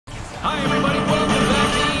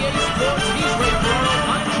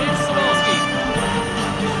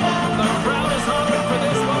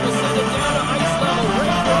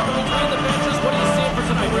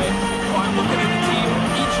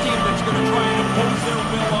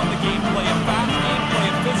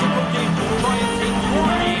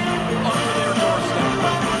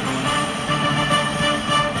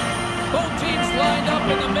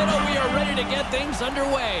is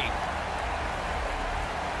underway.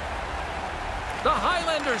 The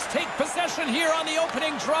Highlanders take possession here on the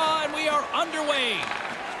opening draw, and we are underway.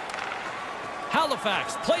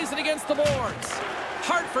 Halifax plays it against the boards.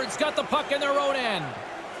 Hartford's got the puck in their own end.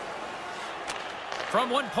 From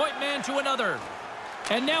one-point man to another.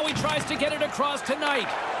 And now he tries to get it across tonight.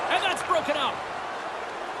 And that's broken up.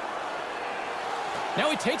 Now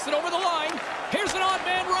he takes it over the line. Here's an odd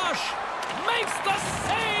man rush. Makes the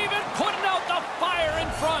save and putting out the fire in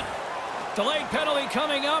front. Delayed penalty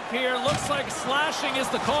coming up here. Looks like slashing is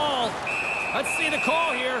the call. Let's see the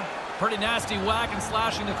call here. Pretty nasty whack and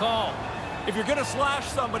slashing the call. If you're going to slash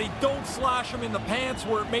somebody, don't slash him in the pants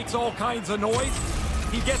where it makes all kinds of noise.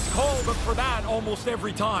 He gets called for that almost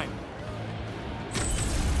every time.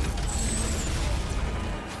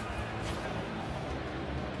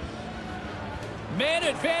 Man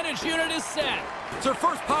advantage unit is set. It's their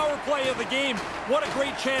first power play of the game. What a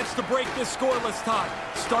great chance to break this scoreless tie.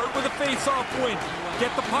 Start with a face-off win.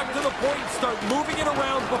 Get the puck to the point and start moving it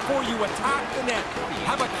around before you attack the net.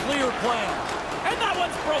 Have a clear plan. And that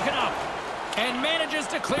one's broken up. And manages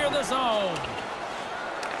to clear the zone.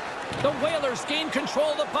 The Whalers gain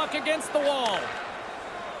control of the puck against the wall.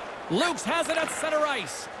 Lukes has it at center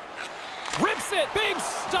ice. Rips it. Big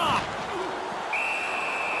stop.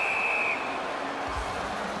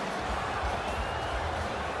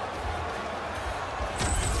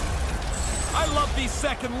 I love these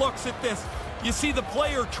second looks at this. You see the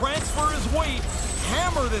player transfer his weight,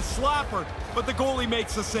 hammer this slapper, but the goalie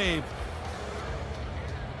makes a save.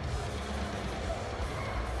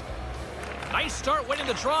 Nice start winning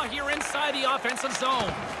the draw here inside the offensive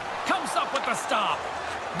zone. Comes up with the stop.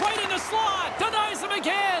 Right in the slot. Denies him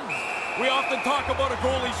again. We often talk about a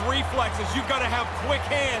goalie's reflexes. You've got to have quick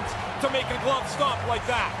hands to make a glove stop like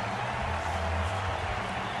that.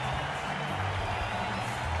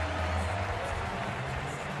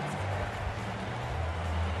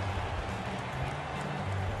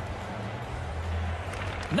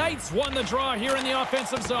 Knights won the draw here in the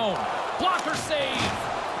offensive zone. Blocker save.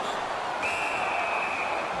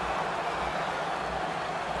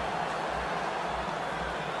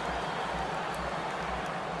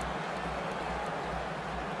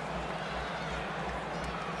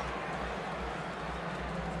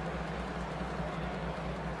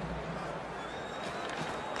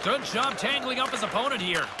 Good job tangling up his opponent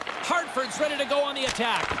here. Hartford's ready to go on the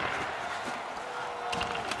attack.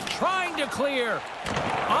 Trying to clear.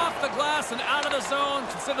 Off the glass and out of the zone.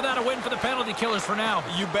 Consider that a win for the penalty killers for now.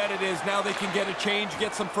 You bet it is. Now they can get a change,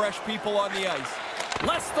 get some fresh people on the ice.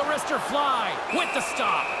 Lets the wrister fly with the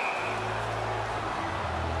stop.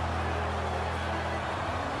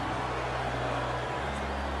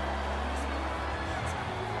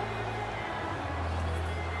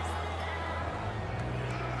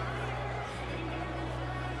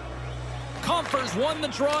 Comfers won the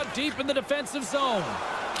draw deep in the defensive zone.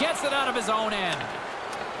 Gets it out of his own end.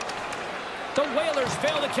 The Whalers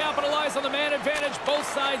fail to capitalize on the man advantage. Both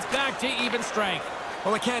sides back to even strength.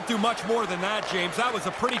 Well, they can't do much more than that, James. That was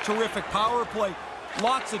a pretty terrific power play.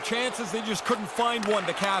 Lots of chances. They just couldn't find one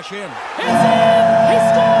to cash in. It's in! He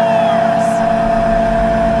scores!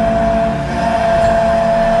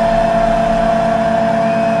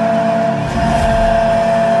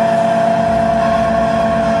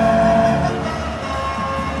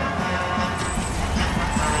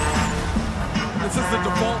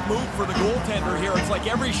 For the goaltender here, it's like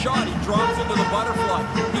every shot he drops into the butterfly.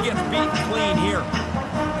 He gets beaten clean here.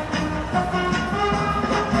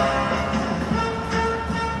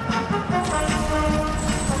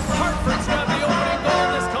 Hartford's got the opening goal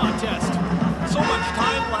in this contest. So much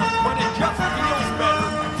time left, but it just feels better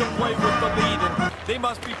to play with the lead, and they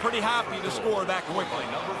must be pretty happy to score that quickly.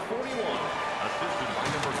 Number 41, assisted by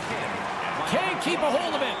number 10. Can't keep a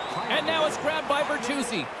hold of it, and now it's grabbed by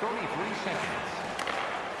Bertuzzi. 33 seconds.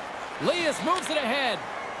 Leas moves it ahead.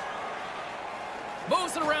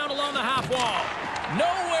 Moves it around along the half wall.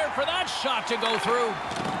 Nowhere for that shot to go through.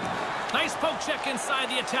 Nice poke check inside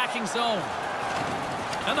the attacking zone.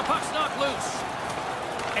 And the puck's knocked loose.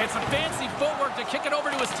 It's a fancy footwork to kick it over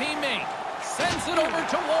to his teammate. Sends it over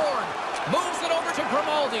to Ward. Moves it over to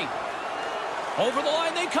Grimaldi. Over the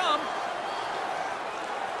line they come.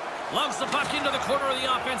 Loves the puck into the corner of the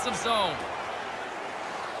offensive zone.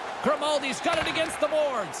 Grimaldi's got it against the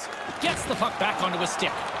boards. Gets the puck back onto his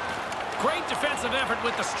stick. Great defensive effort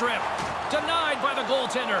with the strip. Denied by the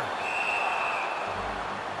goaltender.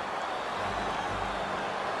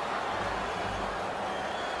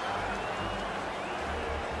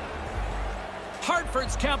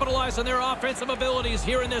 Hartford's capitalized on their offensive abilities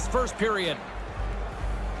here in this first period.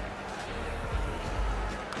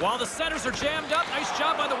 While the centers are jammed up, nice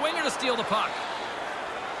job by the winger to steal the puck.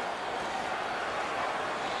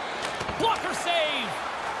 Blocker save.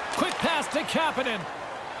 Quick pass to Kapanen.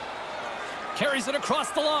 Carries it across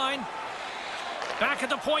the line. Back at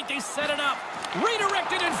the point, they set it up.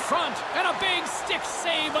 Redirected in front, and a big stick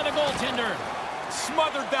save by the goaltender.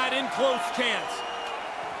 Smothered that in close chance.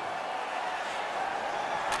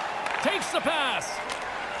 Takes the pass.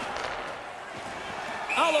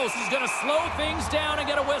 Alos is going to slow things down and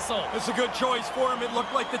get a whistle. It's a good choice for him. It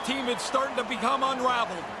looked like the team is starting to become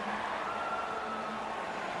unraveled.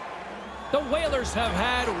 The Whalers have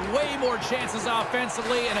had way more chances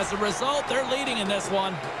offensively, and as a result, they're leading in this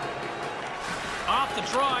one. Off the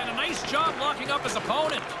draw, and a nice job locking up his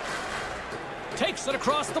opponent. Takes it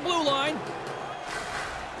across the blue line.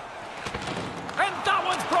 And that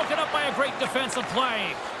one's broken up by a great defensive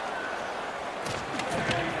play.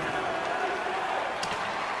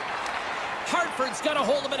 Hartford's got a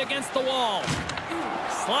hold of it against the wall.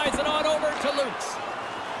 Slides it on over to Lukes.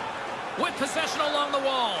 With possession along the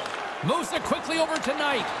wall. Moves it quickly over to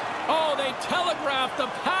Knight. Oh, they telegraphed the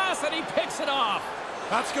pass, and he picks it off.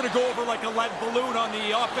 That's going to go over like a lead balloon on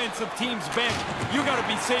the offensive team's bench. You got to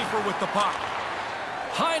be safer with the puck.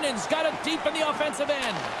 Heinen's got it deep in the offensive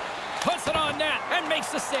end. Puts it on net and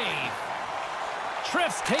makes the save.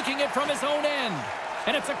 Triff's taking it from his own end.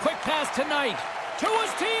 And it's a quick pass to Knight. To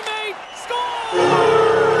his teammate. Scores!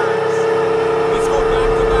 They score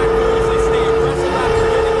back-to-back goals. They stay aggressive after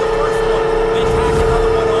getting the first one. They tack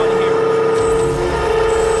another one on here.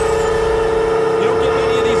 You don't get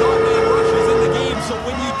many of these odd-man rushes in the game, so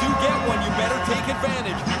when you do get one, you better take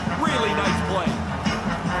advantage. Really nice play.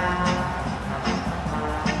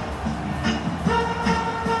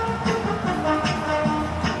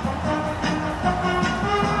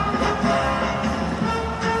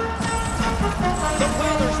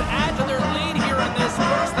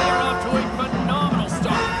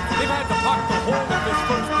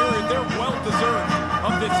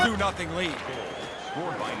 Lead.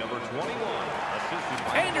 Scored by number 21.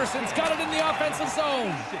 Anderson's got it in the offensive zone.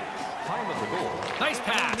 Time of the goal. Nice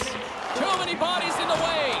pass. Too many bodies in the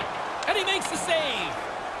way. And he makes the save.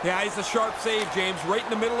 Yeah, he's a sharp save, James. Right in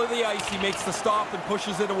the middle of the ice, he makes the stop and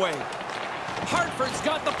pushes it away. Hartford's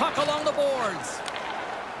got the puck along the boards.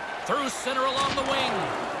 Through center along the wing.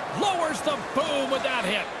 Lowers the boom with that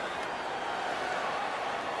hit.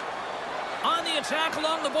 On the attack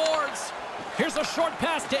along the boards. Here's a short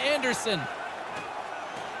pass to Anderson.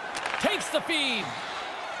 Takes the feed.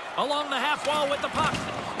 Along the half wall with the puck.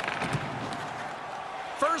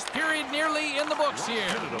 First period nearly in the books here.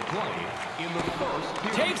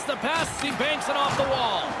 Takes the pass, he banks it off the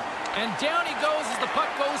wall. And down he goes as the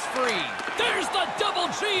puck goes free. There's the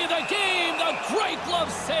double G of the game, the great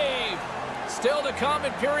glove save. Still to come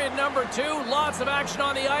in period number 2. Lots of action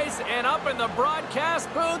on the ice, and up in the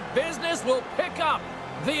broadcast booth, business will pick up.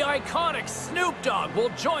 The iconic Snoop Dogg will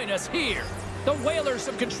join us here. The Whalers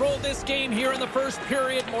have controlled this game here in the first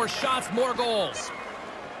period. More shots, more goals.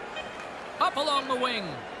 Up along the wing.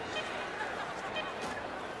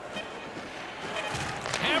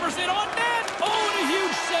 Hammers it on net. Oh, and a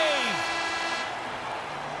huge save.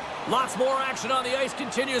 Lots more action on the ice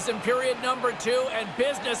continues in period number 2, and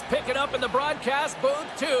business picking up in the broadcast booth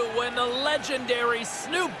too when the legendary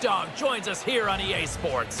Snoop Dogg joins us here on EA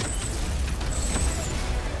Sports.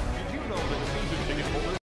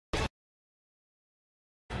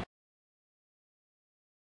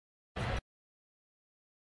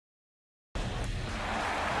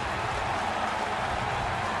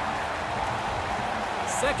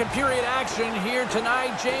 Second period action here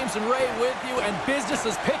tonight. James and Ray with you, and business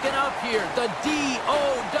is picking up here. The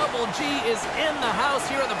D-O-double-G is in the house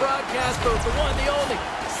here in the broadcast booth. The one, the only,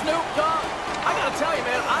 Snoop Dogg. I gotta tell you,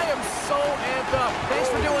 man, I am so amped up.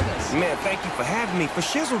 Thanks for doing this. Man, thank you for having me. For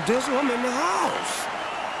shizzle dizzle, I'm in the house.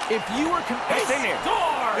 If you were... That's in there.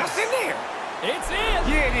 Scores! That's in there. It's in.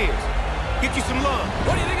 Yeah, it is. Get you some love.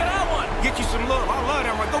 What do you think of that one? Get you some love. I love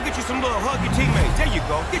that one. Go get you some love. Hug your teammates. There you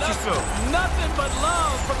go. Get you some. Nothing but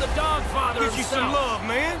love from the dog father Get you some love,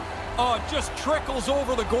 man. Oh, it just trickles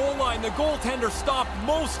over the goal line. The goaltender stopped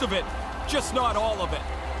most of it, just not all of it.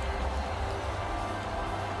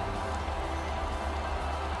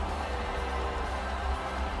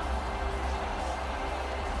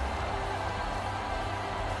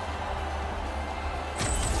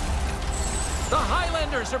 The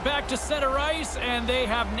Highlanders are back to center ice, and they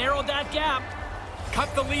have narrowed that gap. Cut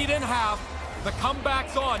the lead in half. The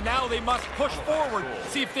comeback's on. Now they must push forward,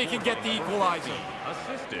 see if they can get the equalizer.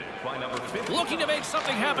 Assisted by number 50. Looking to make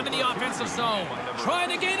something happen in the offensive zone. Trying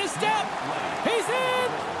to gain a step. He's in.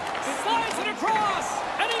 Slides it across,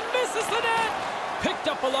 and he misses the net. Picked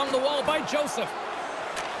up along the wall by Joseph.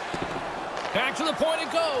 Back to the point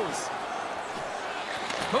it goes.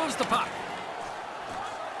 Moves the puck.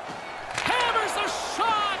 Hammers a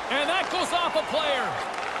shot! And that goes off a player.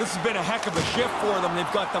 This has been a heck of a shift for them.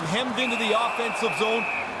 They've got them hemmed into the offensive zone.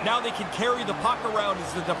 Now they can carry the puck around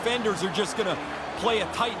as the defenders are just going to play a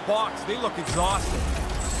tight box. They look exhausted.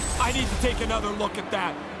 I need to take another look at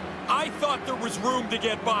that. I thought there was room to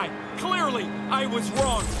get by. Clearly, I was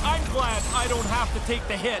wrong. I'm glad I don't have to take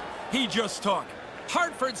the hit he just took.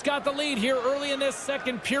 Hartford's got the lead here early in this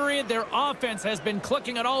second period. Their offense has been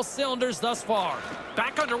clicking on all cylinders thus far.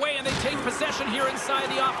 Back underway, and they take possession here inside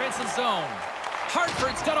the offensive zone.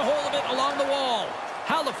 Hartford's got a hold of it along the wall.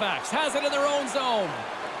 Halifax has it in their own zone.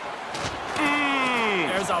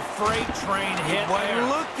 There's a freight train hit there.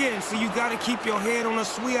 Looking, so you got to keep your head on a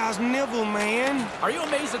sweet ass nibble, man. Are you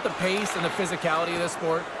amazed at the pace and the physicality of this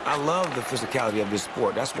sport? I love the physicality of this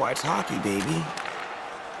sport. That's why it's hockey, baby.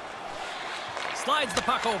 Slides the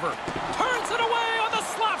puck over. Turns it away on the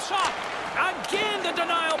slap shot. Again, the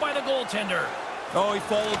denial by the goaltender. Oh, he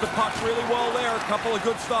followed the puck really well there. A couple of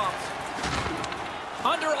good stops.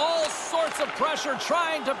 Under all sorts of pressure,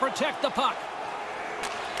 trying to protect the puck.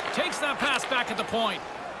 Takes that pass back at the point.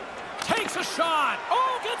 Takes a shot.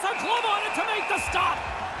 Oh, gets a glove on it to make the stop.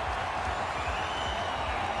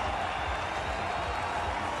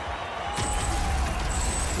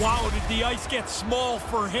 Wow, did the ice get small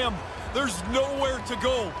for him? There's nowhere to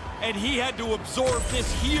go, and he had to absorb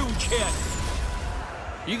this huge hit.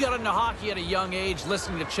 You got into hockey at a young age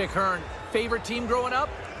listening to Chick Hearn. Favorite team growing up?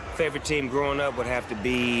 Favorite team growing up would have to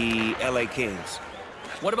be LA Kings.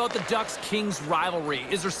 What about the Ducks-Kings rivalry?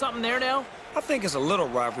 Is there something there now? I think it's a little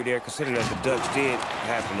rivalry there, considering that the Ducks did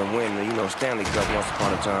happen to win the, Stanley Cup once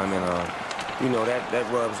upon a time, and that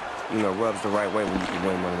rubs the right way when you can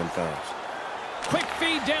win one of them things. Quick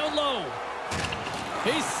feed down low.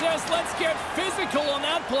 He says, let's get physical on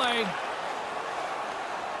that play.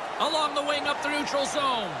 Along the wing up the neutral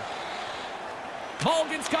zone.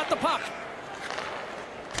 Mulligan's got the puck.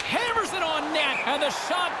 Hammers it on net, and the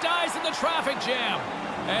shot dies in the traffic jam.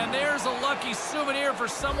 And there's a lucky souvenir for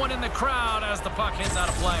someone in the crowd as the puck hits out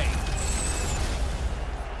of play.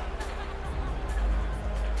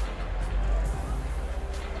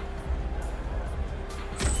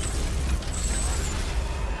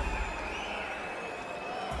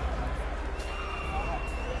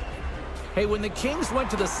 Hey, when the Kings went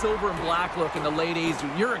to the silver and black look in the late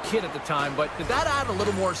 80s, you're a kid at the time, but did that add a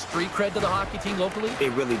little more street cred to the hockey team locally?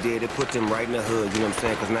 It really did. It put them right in the hood, you know what I'm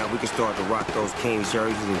saying? Because now we can start to rock those Kings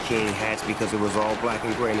jerseys and King hats because it was all black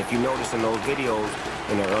and gray. And if you notice in those videos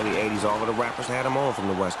in the early 80s, all of the rappers had them on from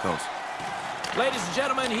the West Coast. Ladies and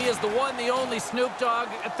gentlemen, he is the one, the only Snoop Dogg.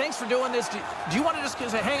 Thanks for doing this. Do you want to just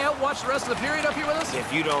hang out and watch the rest of the period up here with us? If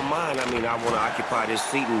you don't mind, I want to occupy this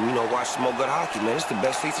seat and, watch some more good hockey, man. It's the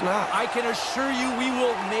best seats in the house. I can assure you we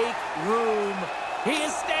will make room. He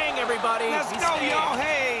is staying, everybody. Let's go, y'all.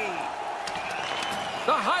 Hey!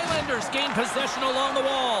 The Highlanders gain possession along the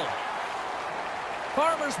wall.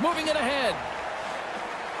 Farmers moving it ahead.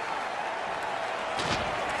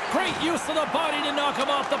 Great use of the body to knock him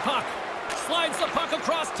off the puck. Slides the puck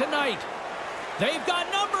across tonight. They've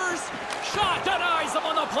got numbers. Shot denies him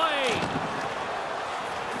on the play.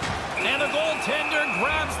 And the goaltender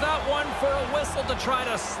grabs that one for a whistle to try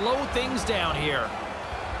to slow things down here.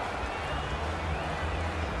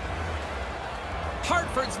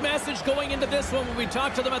 Hartford's message going into this one when we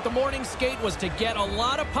talked to them at the morning skate was to get a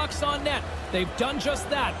lot of pucks on net. They've done just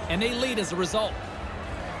that, and they lead as a result.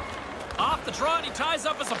 Off the draw, and he ties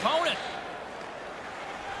up his opponent.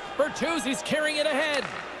 Bertuzzi's carrying it ahead.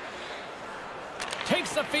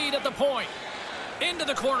 Takes the feed at the point. Into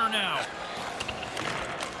the corner now.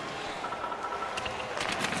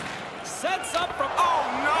 Sets up from... Oh,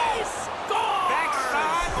 no! He scores!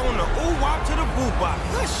 Backside on the ooh-wop to the boo-bop.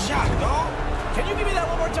 Good shot, dog. Can you give me that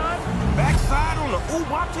one more time? Backside on the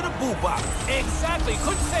ooh-wop to the boo-bop. Exactly.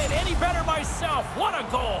 Couldn't say it any better myself. What a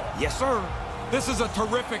goal. Yes, sir. This is a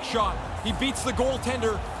terrific shot. He beats the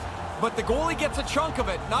goaltender, but the goalie gets a chunk of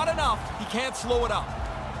it. Not enough. He can't slow it up.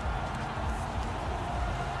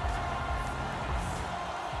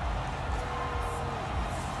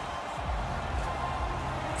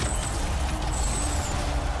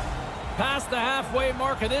 Past the halfway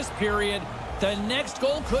mark of this period, the next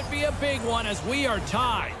goal could be a big one as we are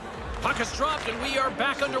tied. Puck is dropped and we are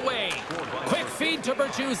back underway. Quick feed to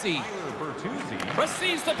Bertuzzi.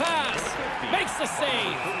 Receives the pass. Makes the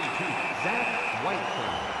save. Zach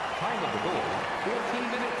Whiteford. Time of the goal, 14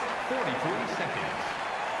 minutes, 43 seconds.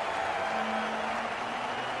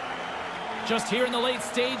 Just here in the late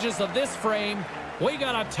stages of this frame, we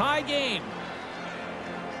got a tie game.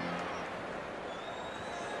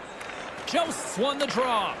 Jost's won the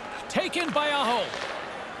draw. Taken by Aho.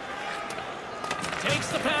 Takes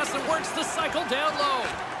the pass and works the cycle down low.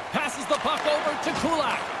 Passes the puck over to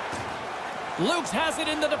Kulak. Lukes has it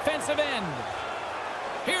in the defensive end.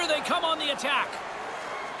 Here they come on the attack.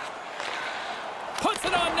 Puts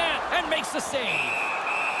it on net and makes the save.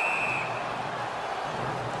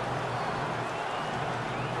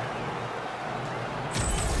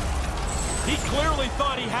 He clearly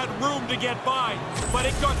thought he had room to get by, but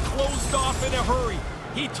it got closed off in a hurry.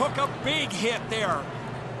 He took a big hit there.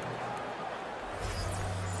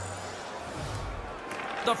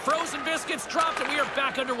 The frozen biscuits dropped, and we are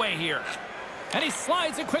back underway here. And he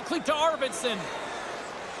slides it quickly to Arvidsson.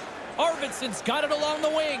 Arvidsson's got it along the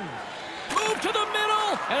wing. Move to the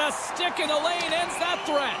middle, and a stick in the lane ends that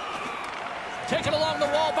threat. Taken along the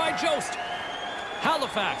wall by Jost.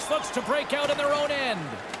 Halifax looks to break out in their own end.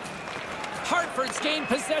 Hartford's gained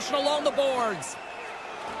possession along the boards.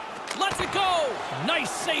 Lets it go.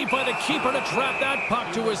 Nice save by the keeper to trap that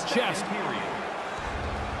puck to his chest.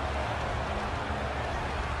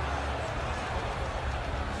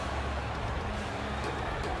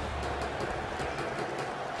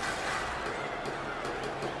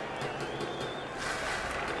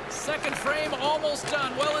 Second frame almost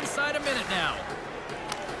done. Well inside a minute now.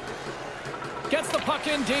 Gets the puck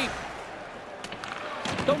in deep.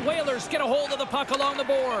 The Whalers get a hold of the puck along the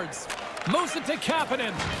boards. Moves it to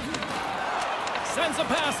Kapanen. Sends a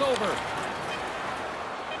pass over.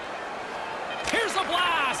 Here's a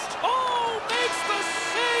blast. Oh, makes the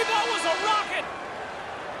save. That was a rocket.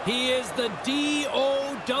 He is the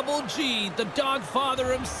D-O-double-G, the dog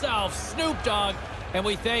father himself, Snoop Dogg. And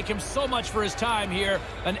we thank him so much for his time here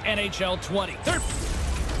on NHL 20. Third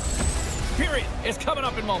period is coming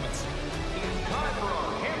up in moments. Time for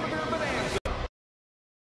our Hamburger Bonanza.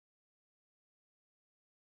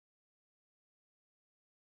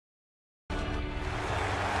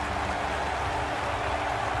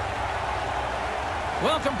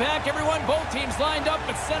 Welcome back, everyone. Both teams lined up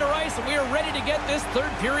at center ice, and we are ready to get this third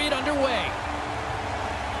period underway.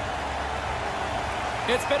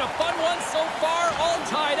 It's been a fun one so far, all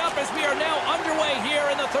tied up as we are now underway here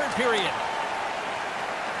in the third period.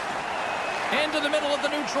 Into the middle of the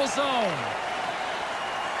neutral zone.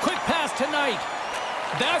 Quick pass to Knight.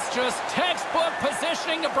 That's just textbook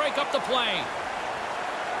positioning to break up the play.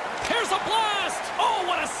 Here's a blast! Oh,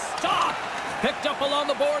 what a stop! Picked up along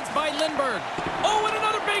the boards by Lindbergh. Oh, and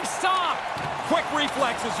another big stop! Quick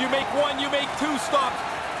reflexes. You make one, you make two stops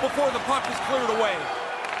before the puck is cleared away.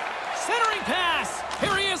 Centering pass.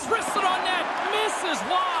 Here he is, wrists it on net. Misses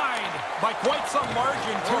wide. By quite some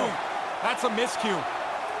margin, too. That's a miscue.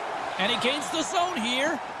 And he gains the zone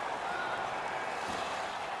here.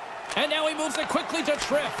 And now he moves it quickly to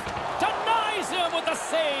Triff. Denies him with the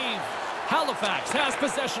save. Halifax has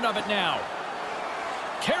possession of it now.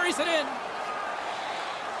 Carries it in.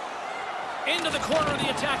 Into the corner of the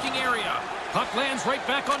attacking area. Puck lands right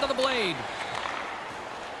back onto the blade.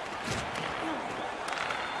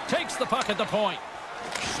 Takes the puck at the point.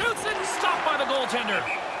 Shoots it, stopped by the goaltender.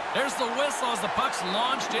 There's the whistle as the puck's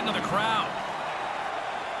launched into the crowd.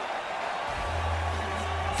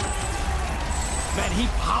 Man, he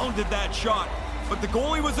pounded that shot, but the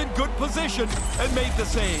goalie was in good position and made the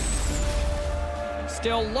save.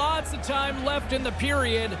 Still lots of time left in the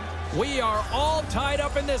period. We are all tied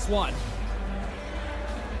up in this one.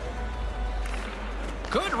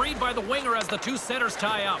 Good read by the winger as the two centers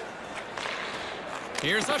tie up.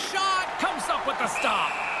 Here's a shot. Comes up with the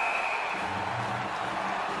stop.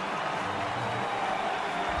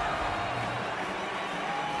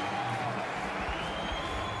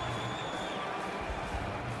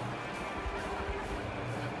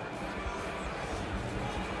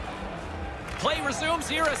 Play resumes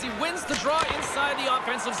here as he wins the draw inside the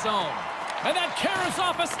offensive zone. And that carries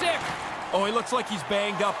off a stick. Oh, he looks like he's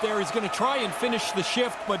banged up there. He's going to try and finish the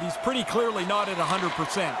shift, but he's pretty clearly not at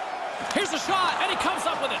 100%. Here's a shot, and he comes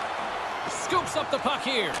up with it. Scoops up the puck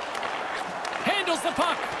here. Handles the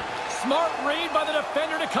puck. Smart read by the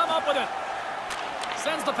defender to come up with it.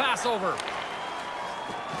 Sends the pass over.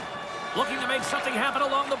 Looking to make something happen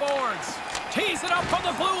along the boards. Tees it up from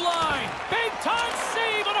the blue line. Big-time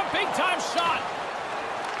save and a big-time shot.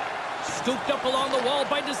 Scooped up along the wall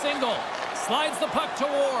by DeSingle. Slides the puck to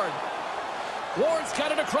Ward. Ward's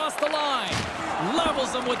got it across the line.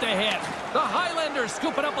 Levels them with the hit. The Highlanders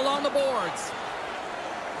scoop it up along the boards.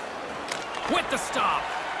 With the stop.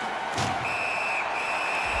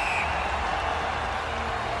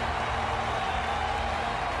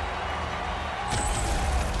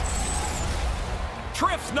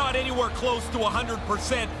 Triff's not anywhere close to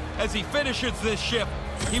 100% as he finishes this shift.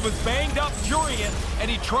 He was banged up during it, and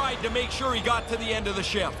he tried to make sure he got to the end of the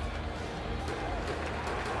shift.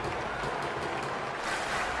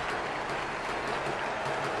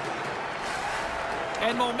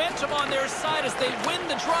 And momentum on their side as they win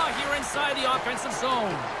the draw here inside the offensive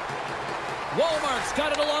zone. Walmart's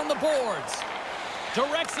got it along the boards.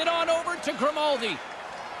 Directs it on over to Grimaldi.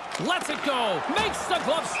 Lets it go. Makes the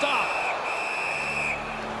glove stop.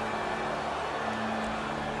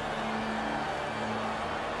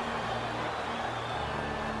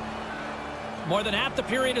 More than half the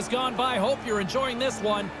period has gone by. Hope you're enjoying this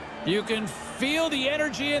one. You can feel the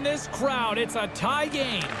energy in this crowd. It's a tie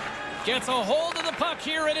game. Gets a hold of the puck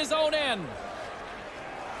here at his own end.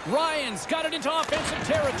 Ryan's got it into offensive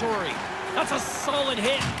territory. That's a solid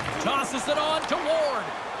hit. Tosses it on to Ward.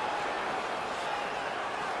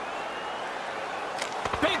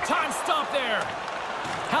 Big time stop there.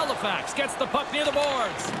 Halifax gets the puck near the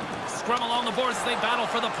boards. Scrum along the boards as they battle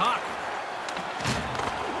for the puck.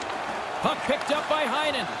 Puck picked up by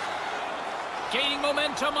Heinen. Gaining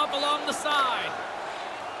momentum up along the side.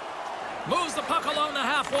 Moves the puck along the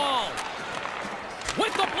half wall.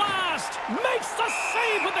 With the blast. Makes the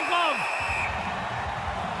save with the glove.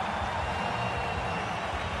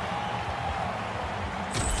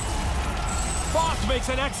 Foss makes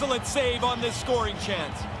an excellent save on this scoring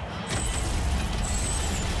chance.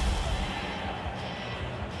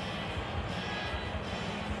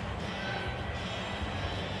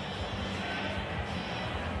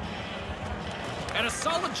 And a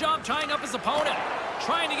solid job tying up his opponent.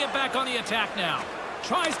 Trying to get back on the attack now.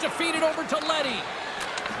 Tries to feed it over to Letty.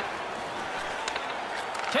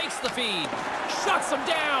 Takes the feed. Shuts him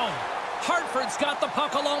down. Hartford's got the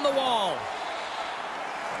puck along the wall.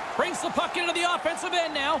 Brings the puck into the offensive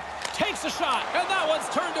end now. Takes a shot, and that one's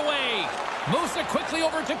turned away. Moves it quickly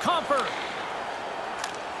over to Comfort.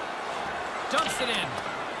 Dumps it in.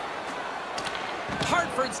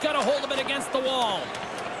 Hartford's got a hold of it against the wall.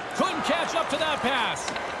 Couldn't catch up to that pass.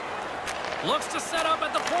 Looks to set up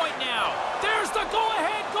at the point now. There's the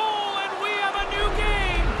go-ahead goal, and we have a new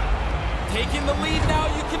game. Taking the lead now,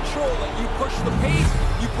 you control it. You push the pace,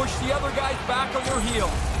 you push the other guys back on their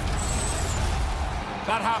heels.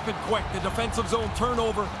 That happened quick. The defensive zone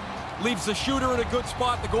turnover leaves the shooter in a good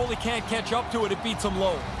spot. The goalie can't catch up to it. It beats him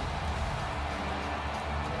low.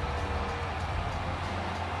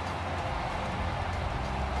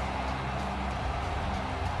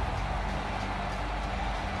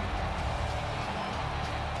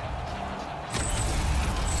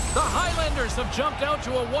 The Highlanders have jumped out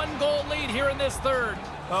to a one-goal lead here in this third.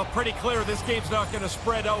 Pretty clear this game's not going to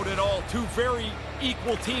spread out at all. Two very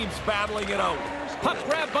equal teams battling it out. Puck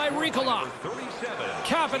grabbed by Ricola.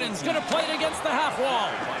 Kapanen's going to play it against the half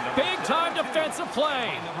wall. Big-time defensive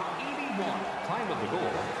play. Time of the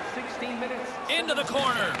goal, 16 minutes. Into the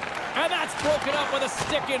corner. And that's broken up with a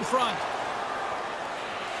stick in front.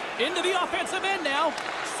 Into the offensive end now.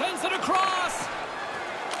 Sends it across.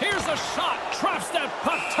 Here's a shot. Traps that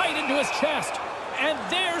puck tight into his chest. And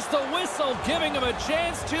there's the whistle, giving him a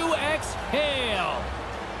chance to exhale.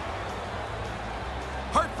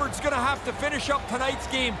 Hartford's going to have to finish up tonight's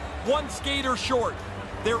game one skater short.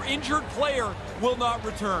 Their injured player will not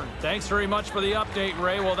return. Thanks very much for the update,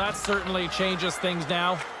 Ray. Well, that certainly changes things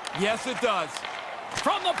now. Yes, it does.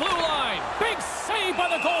 From the blue line. Big save by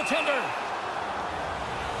the goaltender.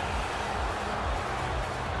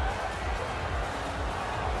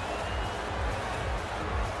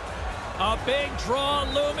 A big draw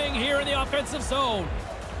looming here in the offensive zone.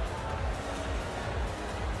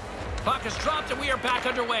 Puck is dropped and we are back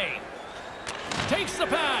underway. Takes the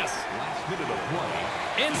pass. Last minute of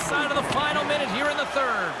play. Inside of the final minute here in the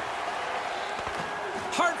third.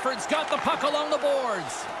 Hartford's got the puck along the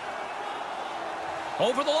boards.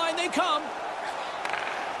 Over the line they come.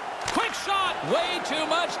 Quick shot. Way too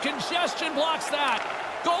much congestion blocks that.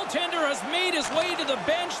 Goaltender has made his way to the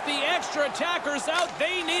bench. The extra attackers out.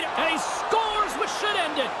 They need it. And he scores, which should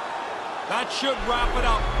end it. That should wrap it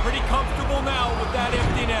up. Pretty comfortable now with that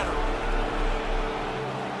empty netter.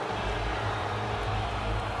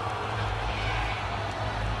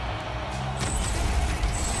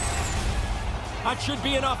 That should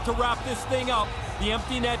be enough to wrap this thing up. The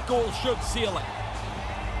empty net goal should seal it.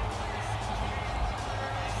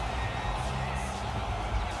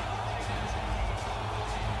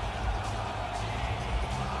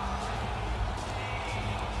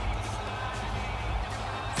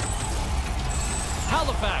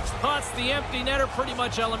 Halifax spots the empty netter, pretty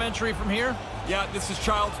much elementary from here. Yeah, this is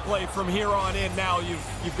child's play from here on in now.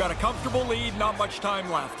 You've got a comfortable lead, not much time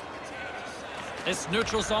left. This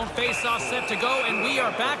neutral zone face-off set to go, and we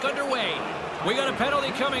are back underway. We got a penalty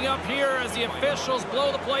coming up here as the officials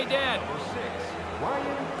blow the play dead.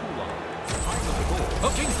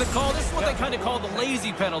 Hooking's the call. This is what they kind of call the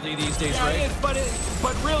lazy penalty these days, yeah, right? It is,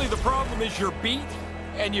 but really the problem is you're beat,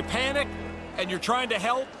 and you panic, and you're trying to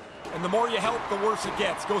help, and the more you help, the worse it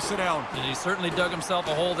gets. Go sit down. And he certainly dug himself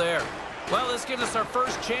a hole there. Well, this gives us our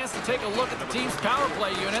first chance to take a look at the team's power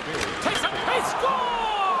play unit. Takes up, he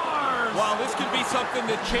scores! Wow, this could be something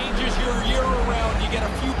that changes your year around. You get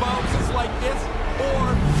a few bounces like this, or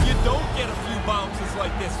you don't get a few bounces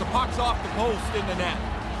like this. The puck's off the post in the net.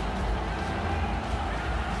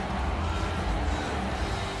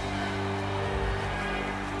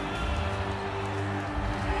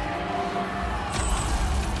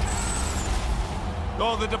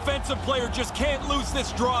 Oh, the defensive player just can't lose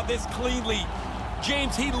this draw this cleanly.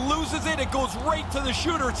 James, he loses it. It goes right to the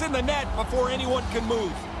shooter. It's in the net before anyone can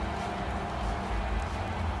move.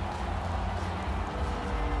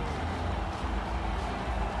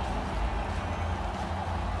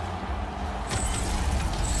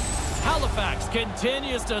 Halifax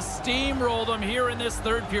continues to steamroll them here in this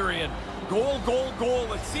third period. Goal, goal,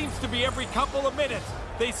 goal. It seems to be every couple of minutes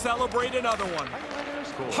they celebrate another one.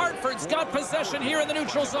 Hartford's got possession here in the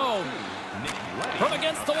neutral zone. From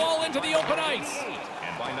against the wall into the open ice.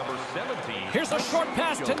 Here's a short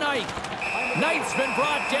pass to Knight. Knight's been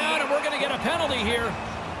brought down, and we're going to get a penalty here.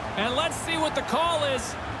 And let's see what the call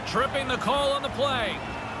is. Tripping the call on the play.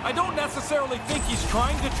 I don't necessarily think he's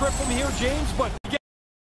trying to trip him here, James, but...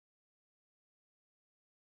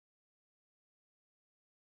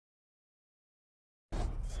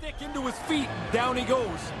 stick into his feet, down he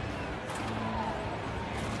goes.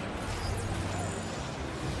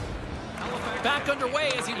 Back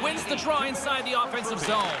underway as he wins the draw inside the offensive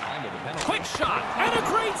zone. Quick shot, and a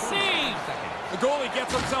great save! The goalie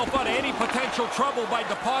gets himself out of any potential trouble by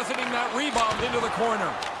depositing that rebound into the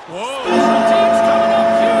corner. Whoa! Special teams coming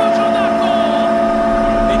up huge on that goal!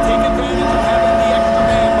 They take advantage of having the extra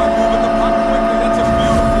man by moving the puck quickly. That's a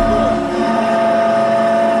beautiful goal.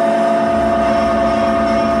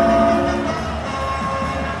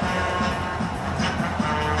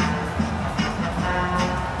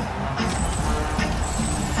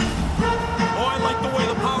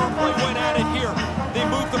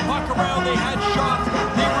 They had shots,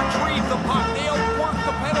 they retrieved the puck, they outworked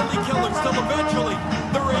the penalty killers till eventually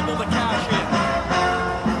they're able to cash in.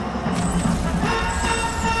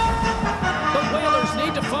 The Whalers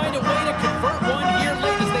need to find a way to convert one here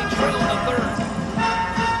late as they trail in the third.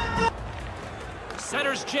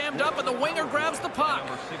 Center's jammed up and the winger grabs the puck.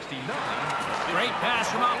 Great pass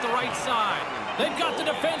from off the right side. They've got the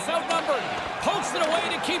defense outnumbered. Pokes it away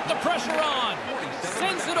to keep the pressure on.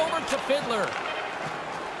 Sends it over to Fiddler.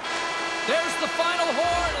 There's the final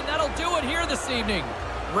horn, and that'll do it here this evening.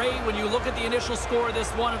 Ray, when you look at the initial score of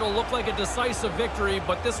this one, it'll look like a decisive victory,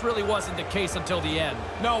 but this really wasn't the case until the end.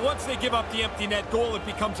 No, once they give up the empty net goal, it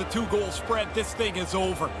becomes a two-goal spread. This thing is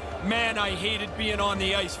over. Man, I hated being on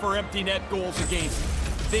the ice for empty net goals against.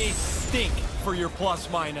 They stink for your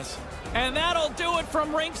plus-minus. And that'll do it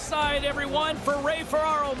from Rinkside, everyone. For Ray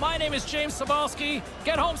Ferraro, my name is James Cybulski.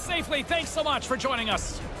 Get home safely. Thanks so much for joining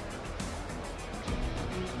us.